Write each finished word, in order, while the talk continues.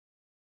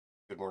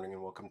Good morning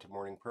and welcome to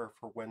morning prayer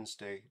for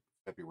Wednesday,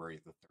 February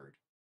the 3rd.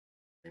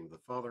 In the name of the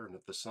Father, and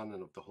of the Son,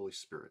 and of the Holy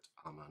Spirit.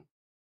 Amen.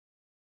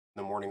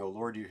 In the morning, O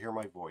Lord, you hear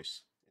my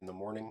voice. In the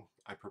morning,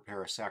 I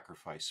prepare a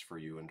sacrifice for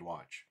you and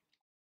watch.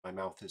 My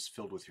mouth is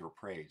filled with your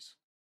praise,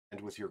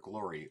 and with your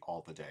glory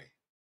all the day.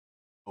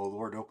 O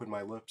Lord, open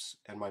my lips,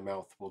 and my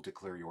mouth will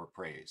declare your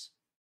praise.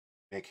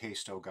 Make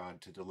haste, O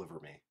God, to deliver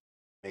me.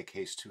 Make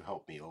haste to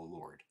help me, O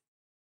Lord.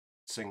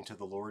 Sing to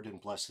the Lord and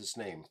bless his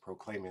name.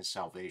 Proclaim his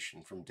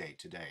salvation from day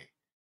to day.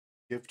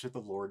 Give to the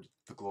Lord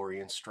the glory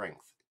and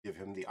strength. Give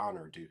him the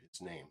honor due his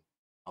name.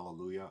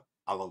 Alleluia,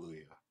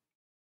 alleluia.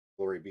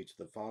 Glory be to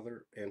the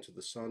Father, and to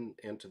the Son,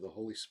 and to the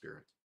Holy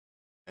Spirit,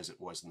 as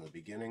it was in the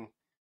beginning,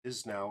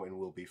 is now, and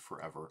will be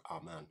forever.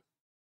 Amen.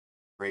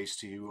 Praise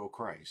to you, O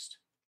Christ.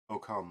 O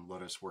come,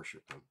 let us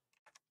worship him.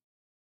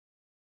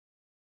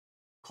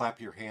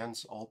 Clap your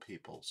hands, all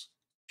peoples.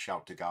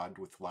 Shout to God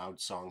with loud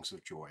songs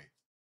of joy.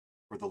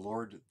 For the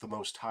Lord, the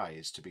Most High,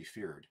 is to be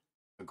feared,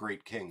 a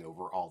great king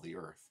over all the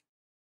earth.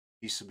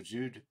 He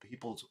subdued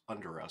peoples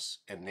under us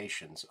and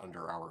nations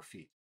under our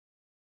feet.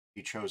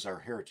 He chose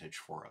our heritage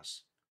for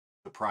us,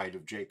 the pride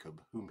of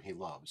Jacob, whom he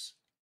loves.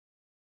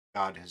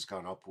 God has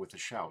gone up with a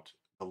shout,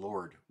 the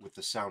Lord with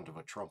the sound of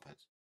a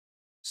trumpet.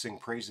 Sing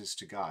praises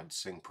to God,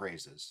 sing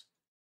praises.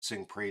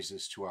 Sing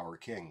praises to our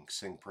King,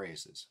 sing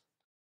praises.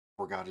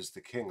 For God is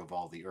the King of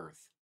all the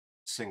earth.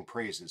 Sing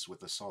praises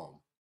with a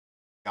psalm.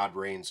 God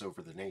reigns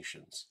over the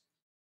nations.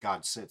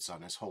 God sits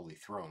on his holy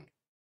throne.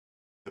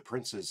 The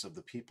princes of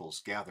the peoples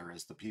gather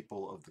as the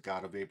people of the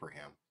God of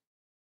Abraham.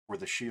 For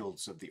the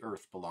shields of the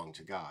earth belong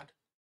to God.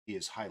 He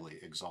is highly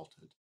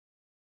exalted.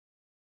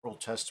 Old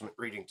Testament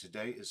reading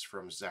today is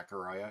from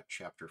Zechariah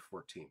chapter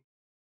 14.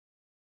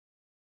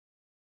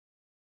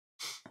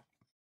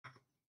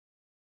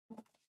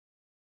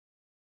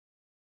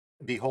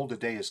 Behold, a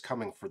day is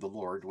coming for the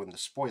Lord when the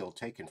spoil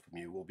taken from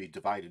you will be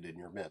divided in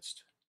your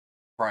midst.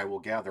 For I will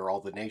gather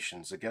all the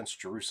nations against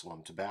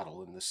Jerusalem to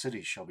battle, and the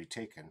cities shall be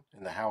taken,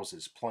 and the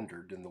houses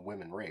plundered, and the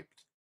women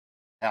raped.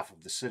 Half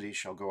of the city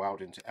shall go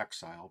out into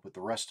exile, but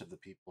the rest of the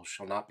people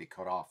shall not be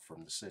cut off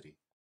from the city.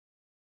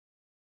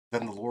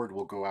 Then the Lord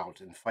will go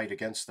out and fight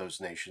against those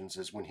nations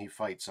as when he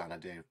fights on a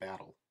day of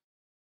battle.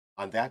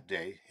 On that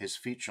day his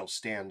feet shall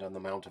stand on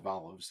the Mount of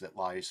Olives that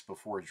lies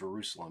before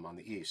Jerusalem on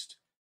the east,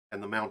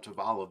 and the Mount of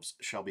Olives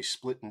shall be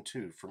split in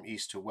two from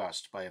east to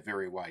west by a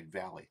very wide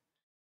valley,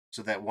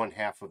 so that one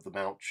half of the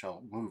mount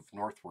shall move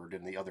northward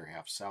and the other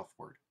half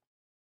southward.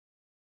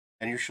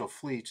 And you shall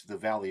flee to the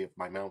valley of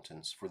my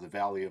mountains, for the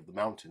valley of the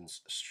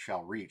mountains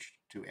shall reach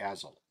to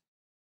Azel.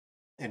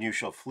 And you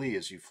shall flee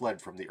as you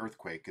fled from the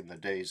earthquake in the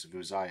days of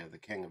Uzziah the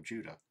king of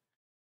Judah.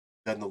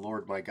 Then the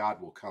Lord my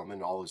God will come,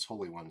 and all his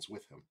holy ones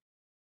with him.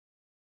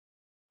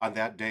 On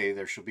that day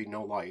there shall be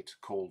no light,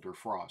 cold, or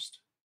frost,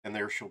 and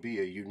there shall be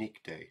a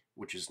unique day,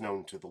 which is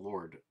known to the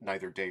Lord,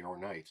 neither day or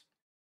night.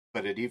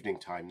 But at evening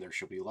time there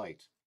shall be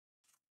light.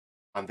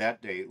 On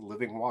that day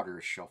living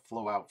waters shall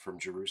flow out from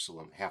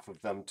Jerusalem, half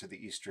of them to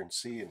the eastern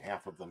sea, and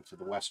half of them to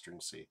the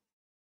western sea.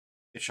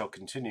 It shall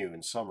continue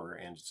in summer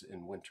and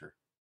in winter.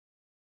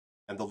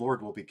 And the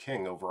Lord will be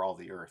king over all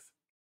the earth.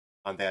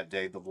 On that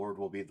day the Lord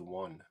will be the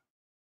one,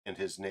 and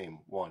his name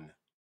one.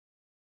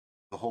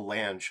 The whole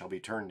land shall be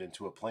turned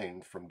into a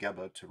plain from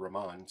Geba to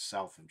Ramon,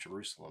 south of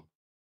Jerusalem.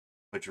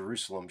 But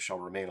Jerusalem shall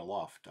remain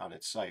aloft on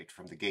its site,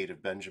 from the gate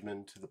of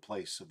Benjamin to the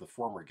place of the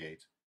former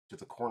gate, to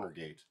the corner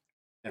gate,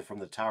 and from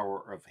the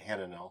tower of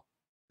Hananel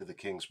to the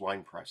king's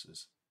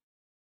winepresses.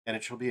 And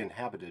it shall be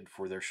inhabited,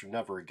 for there shall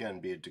never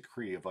again be a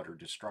decree of utter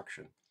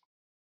destruction.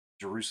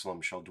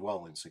 Jerusalem shall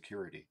dwell in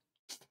security.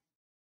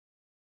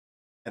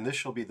 And this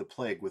shall be the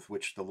plague with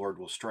which the Lord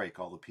will strike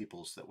all the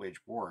peoples that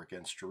wage war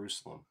against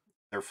Jerusalem.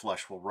 Their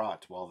flesh will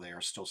rot while they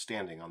are still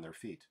standing on their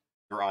feet.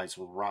 Their eyes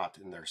will rot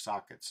in their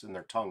sockets, and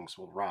their tongues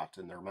will rot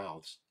in their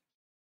mouths.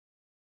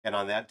 And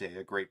on that day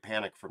a great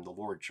panic from the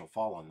Lord shall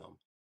fall on them,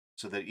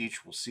 so that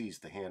each will seize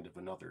the hand of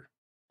another,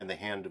 and the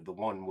hand of the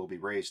one will be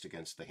raised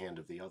against the hand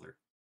of the other.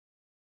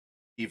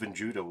 Even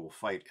Judah will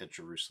fight at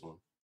Jerusalem,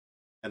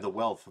 and the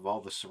wealth of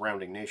all the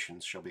surrounding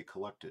nations shall be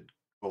collected,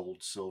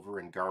 gold, silver,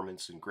 and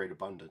garments in great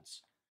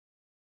abundance.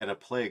 And a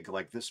plague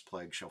like this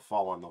plague shall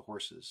fall on the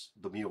horses,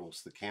 the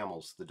mules, the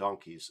camels, the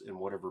donkeys, and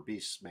whatever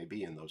beasts may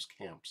be in those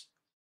camps.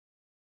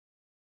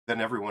 Then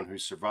everyone who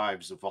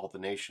survives of all the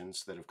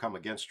nations that have come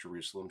against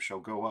Jerusalem shall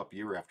go up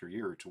year after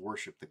year to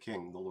worship the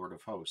King, the Lord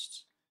of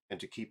hosts, and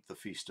to keep the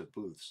Feast of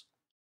Booths.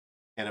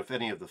 And if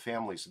any of the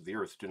families of the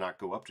earth do not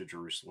go up to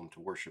Jerusalem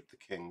to worship the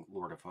King,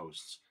 Lord of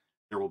hosts,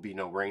 there will be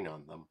no rain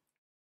on them.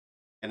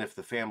 And if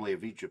the family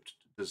of Egypt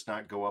does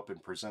not go up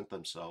and present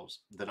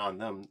themselves, then on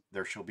them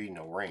there shall be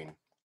no rain.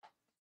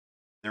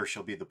 There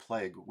shall be the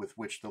plague with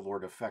which the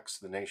Lord affects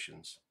the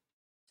nations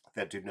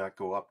that do not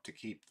go up to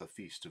keep the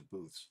Feast of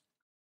Booths.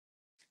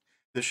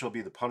 This shall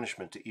be the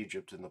punishment to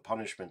Egypt and the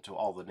punishment to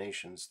all the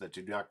nations that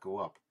do not go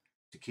up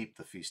to keep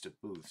the Feast of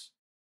Booths.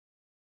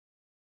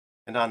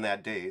 And on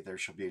that day there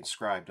shall be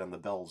inscribed on the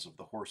bells of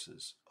the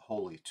horses,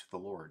 Holy to the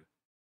Lord.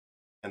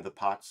 And the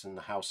pots in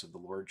the house of the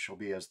Lord shall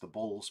be as the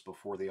bowls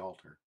before the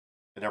altar.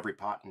 And every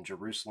pot in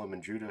Jerusalem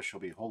and Judah shall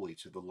be holy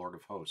to the Lord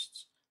of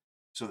hosts,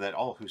 so that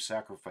all who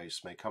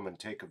sacrifice may come and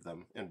take of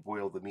them, and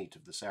boil the meat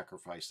of the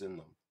sacrifice in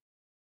them.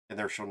 And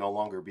there shall no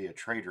longer be a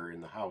traitor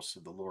in the house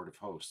of the Lord of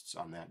hosts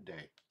on that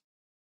day.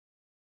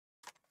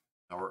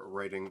 Our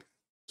writing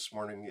this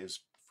morning is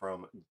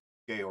from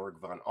Georg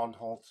von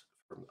Anhalt,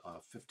 from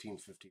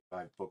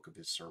 1555 book of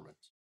his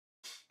sermons.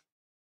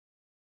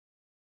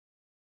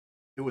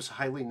 It was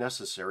highly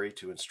necessary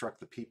to instruct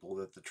the people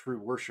that the true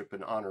worship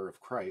and honor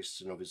of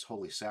Christ and of his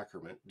holy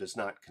sacrament does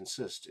not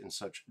consist in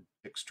such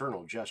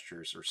external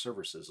gestures or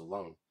services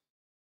alone.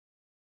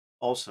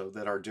 Also,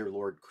 that our dear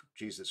Lord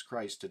Jesus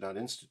Christ did not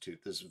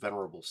institute this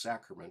venerable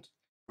sacrament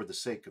for the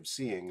sake of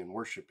seeing and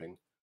worshiping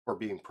or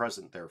being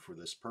present there for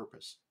this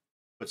purpose,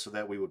 but so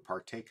that we would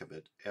partake of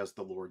it, as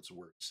the Lord's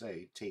words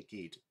say, take,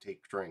 eat,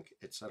 take, drink,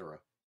 etc.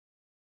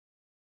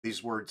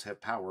 These words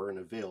have power and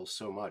avail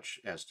so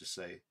much as to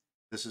say,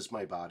 this is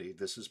my body,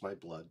 this is my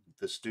blood,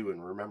 this do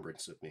in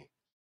remembrance of me.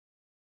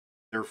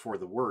 Therefore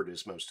the word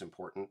is most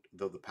important,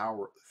 though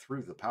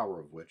through the power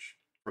of which,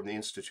 from the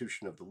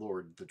institution of the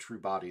Lord, the true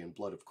body and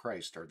blood of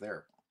Christ are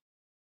there.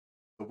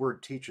 The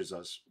word teaches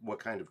us what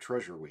kind of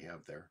treasure we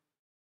have there,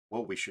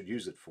 what we should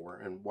use it for,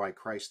 and why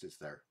Christ is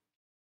there,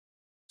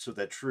 so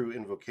that true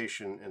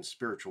invocation and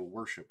spiritual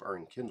worship are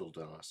enkindled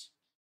in us.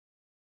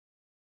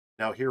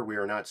 Now here we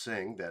are not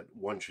saying that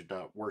one should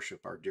not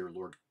worship our dear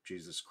Lord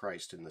Jesus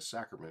Christ in the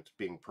sacrament,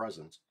 being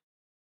present,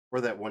 or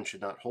that one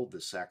should not hold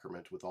this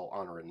sacrament with all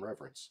honor and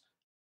reverence.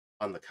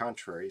 On the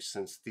contrary,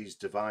 since these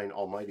divine,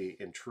 almighty,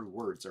 and true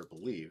words are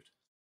believed,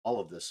 all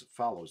of this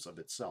follows of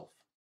itself,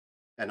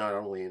 and not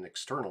only in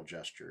external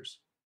gestures,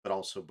 but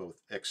also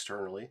both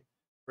externally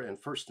and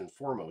first and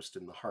foremost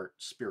in the heart,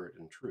 spirit,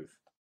 and truth.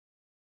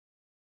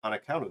 On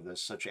account of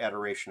this, such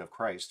adoration of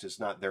Christ is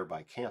not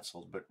thereby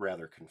cancelled, but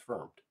rather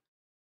confirmed.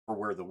 For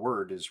where the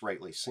word is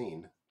rightly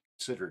seen,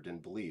 considered,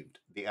 and believed,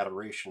 the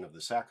adoration of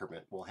the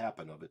sacrament will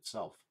happen of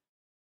itself.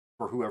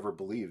 For whoever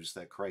believes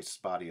that Christ's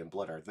body and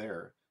blood are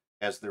there,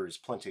 as there is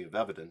plenty of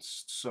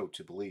evidence so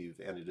to believe,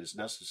 and it is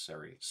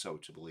necessary so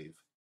to believe,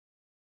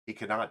 he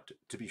cannot,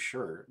 to be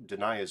sure,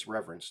 deny his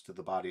reverence to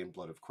the body and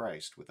blood of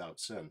Christ without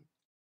sin.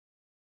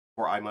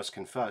 For I must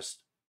confess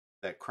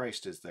that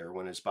Christ is there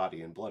when his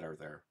body and blood are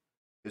there.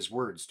 His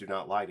words do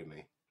not lie to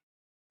me,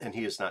 and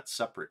he is not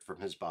separate from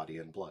his body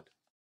and blood.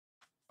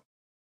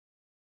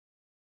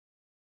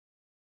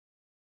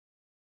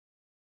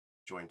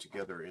 Join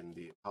together in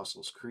the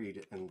Apostles'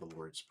 Creed and the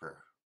Lord's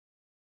Prayer.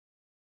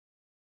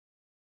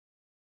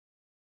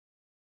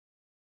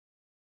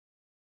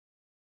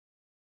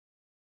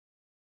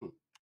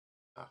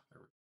 There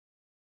we go.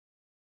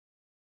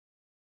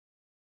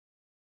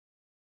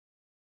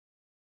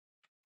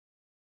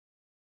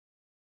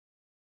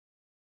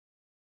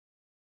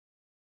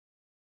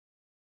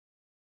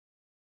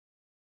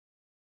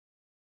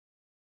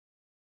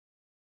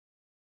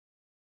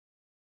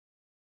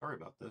 Sorry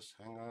about this.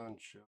 Hang on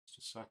just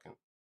a second.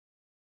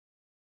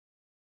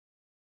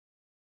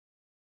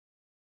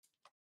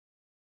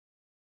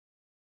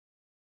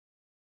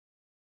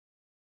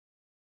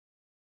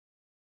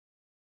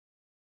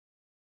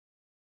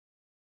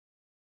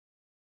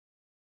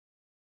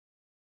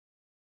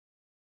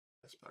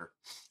 That's better.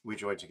 We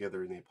join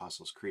together in the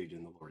Apostles' Creed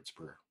and the Lord's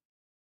Prayer.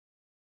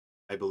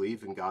 I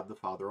believe in God the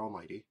Father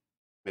Almighty,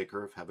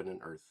 maker of heaven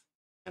and earth,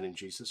 and in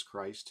Jesus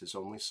Christ, his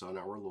only Son,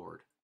 our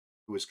Lord,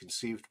 who was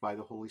conceived by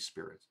the Holy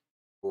Spirit,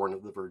 born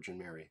of the Virgin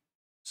Mary,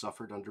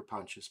 suffered under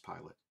Pontius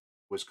Pilate,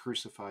 was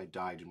crucified,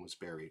 died, and was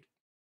buried.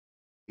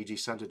 He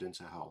descended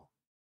into hell.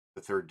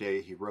 The third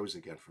day he rose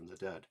again from the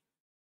dead.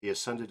 He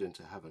ascended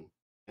into heaven,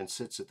 and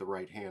sits at the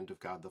right hand of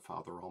God the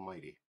Father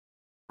Almighty.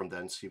 From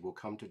thence he will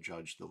come to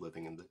judge the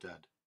living and the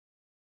dead.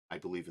 I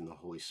believe in the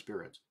Holy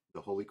Spirit,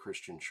 the holy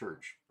Christian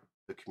Church,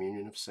 the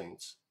communion of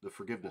saints, the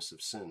forgiveness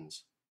of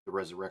sins, the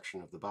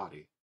resurrection of the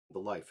body, and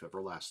the life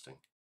everlasting.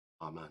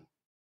 Amen.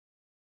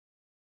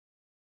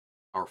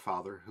 Our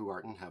Father, who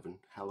art in heaven,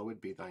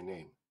 hallowed be thy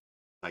name.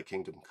 Thy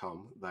kingdom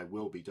come, thy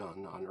will be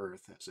done on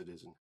earth as it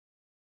is in heaven.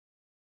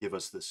 Give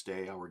us this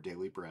day our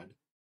daily bread,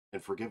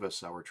 and forgive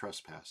us our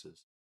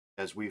trespasses,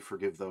 as we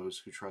forgive those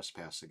who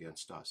trespass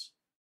against us.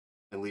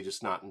 And lead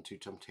us not into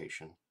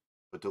temptation,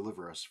 but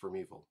deliver us from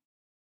evil.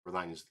 For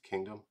thine is the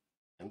kingdom,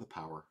 and the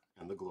power,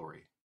 and the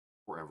glory,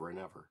 forever and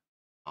ever.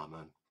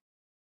 Amen.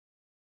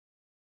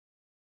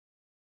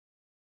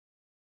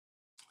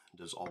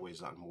 And as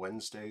always on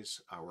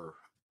Wednesdays, our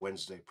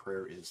Wednesday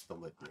prayer is the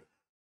Litany.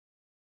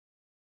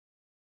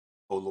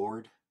 O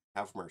Lord,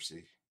 have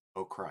mercy.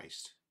 O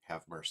Christ,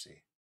 have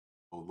mercy.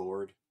 O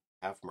Lord,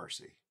 have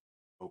mercy.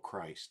 O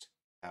Christ,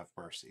 have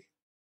mercy.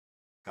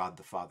 God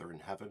the Father in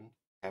heaven,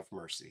 have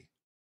mercy.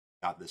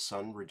 God the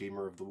Son,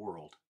 Redeemer of the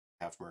world,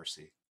 have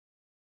mercy.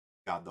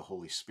 God the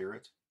Holy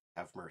Spirit,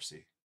 have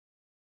mercy.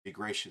 Be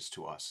gracious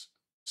to us,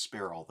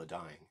 spare all the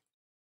dying.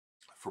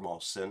 From all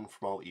sin,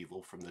 from all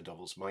evil, from the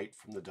devil's might,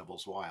 from the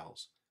devil's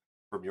wiles,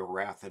 from your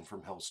wrath and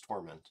from hell's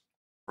torment,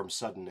 from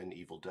sudden and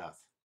evil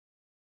death.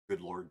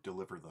 Good Lord,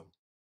 deliver them.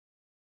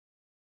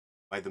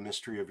 by the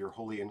mystery of your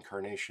holy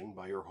incarnation,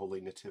 by your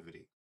holy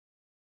nativity,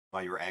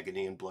 by your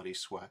agony and bloody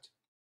sweat,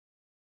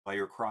 by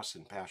your cross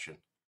and passion,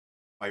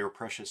 by your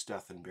precious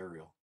death and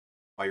burial,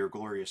 by your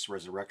glorious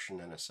resurrection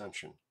and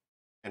ascension,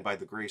 and by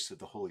the grace of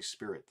the Holy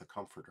Spirit, the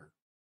Comforter.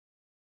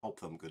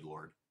 Help them, good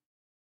Lord.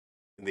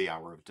 In the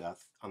hour of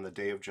death, on the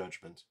day of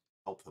judgment,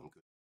 help them,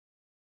 good.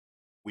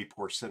 We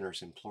poor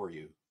sinners implore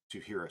you to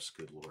hear us,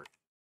 good Lord.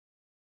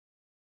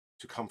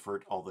 To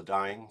comfort all the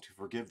dying, to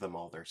forgive them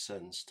all their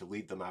sins, to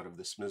lead them out of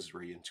this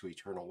misery into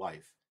eternal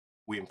life,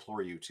 we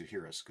implore you to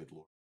hear us, good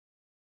Lord.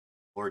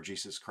 Lord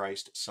Jesus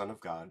Christ, Son of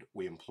God,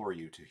 we implore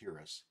you to hear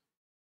us.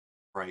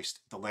 Christ,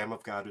 the Lamb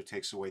of God who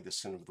takes away the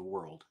sin of the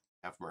world,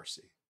 have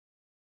mercy.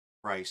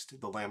 Christ,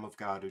 the Lamb of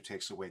God who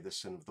takes away the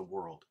sin of the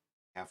world,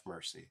 have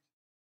mercy.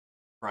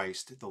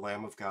 Christ, the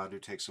Lamb of God who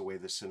takes away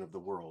the sin of the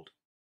world,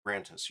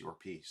 grant us your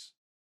peace.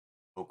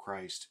 O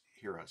Christ,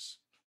 hear us.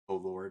 O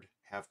Lord,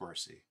 have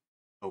mercy.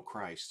 O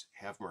Christ,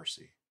 have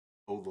mercy.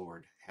 O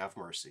Lord, have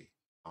mercy.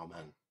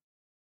 Amen.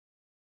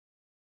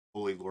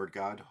 Holy Lord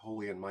God,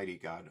 holy and mighty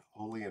God,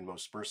 holy and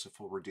most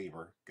merciful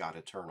Redeemer, God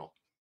eternal,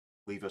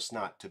 leave us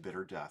not to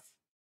bitter death.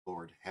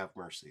 Lord, have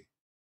mercy.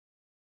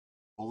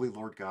 Holy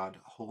Lord God,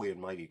 holy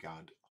and mighty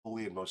God,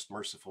 holy and most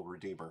merciful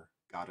Redeemer,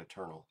 God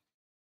eternal,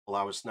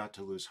 allow us not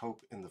to lose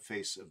hope in the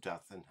face of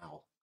death and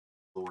hell.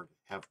 Lord,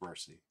 have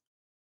mercy.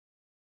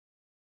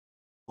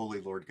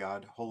 Holy Lord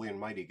God, holy and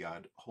mighty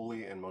God,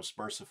 holy and most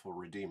merciful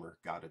Redeemer,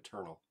 God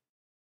eternal,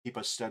 keep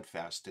us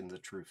steadfast in the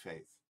true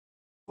faith.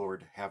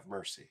 Lord, have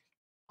mercy.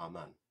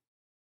 Amen.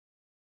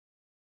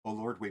 O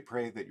Lord, we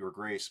pray that your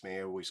grace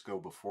may always go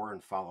before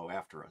and follow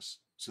after us,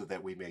 so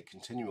that we may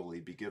continually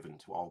be given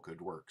to all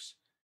good works.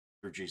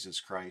 Through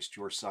Jesus Christ,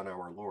 your Son,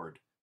 our Lord,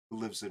 who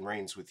lives and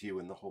reigns with you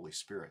in the Holy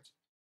Spirit,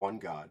 one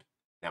God,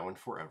 now and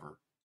forever.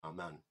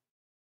 Amen.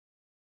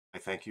 I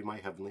thank you, my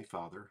heavenly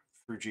Father,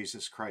 through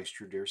Jesus Christ,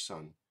 your dear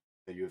Son,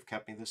 that you have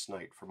kept me this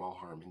night from all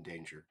harm and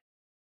danger.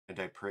 And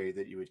I pray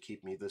that you would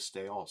keep me this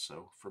day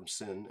also from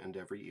sin and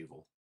every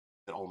evil,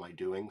 that all my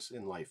doings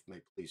in life may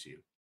please you.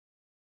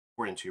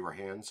 For into your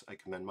hands I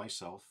commend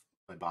myself,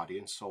 my body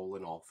and soul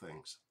in all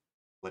things.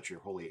 Let your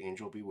holy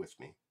angel be with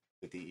me,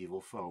 that the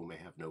evil foe may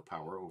have no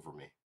power over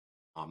me.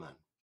 Amen.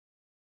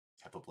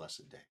 Have a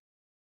blessed day.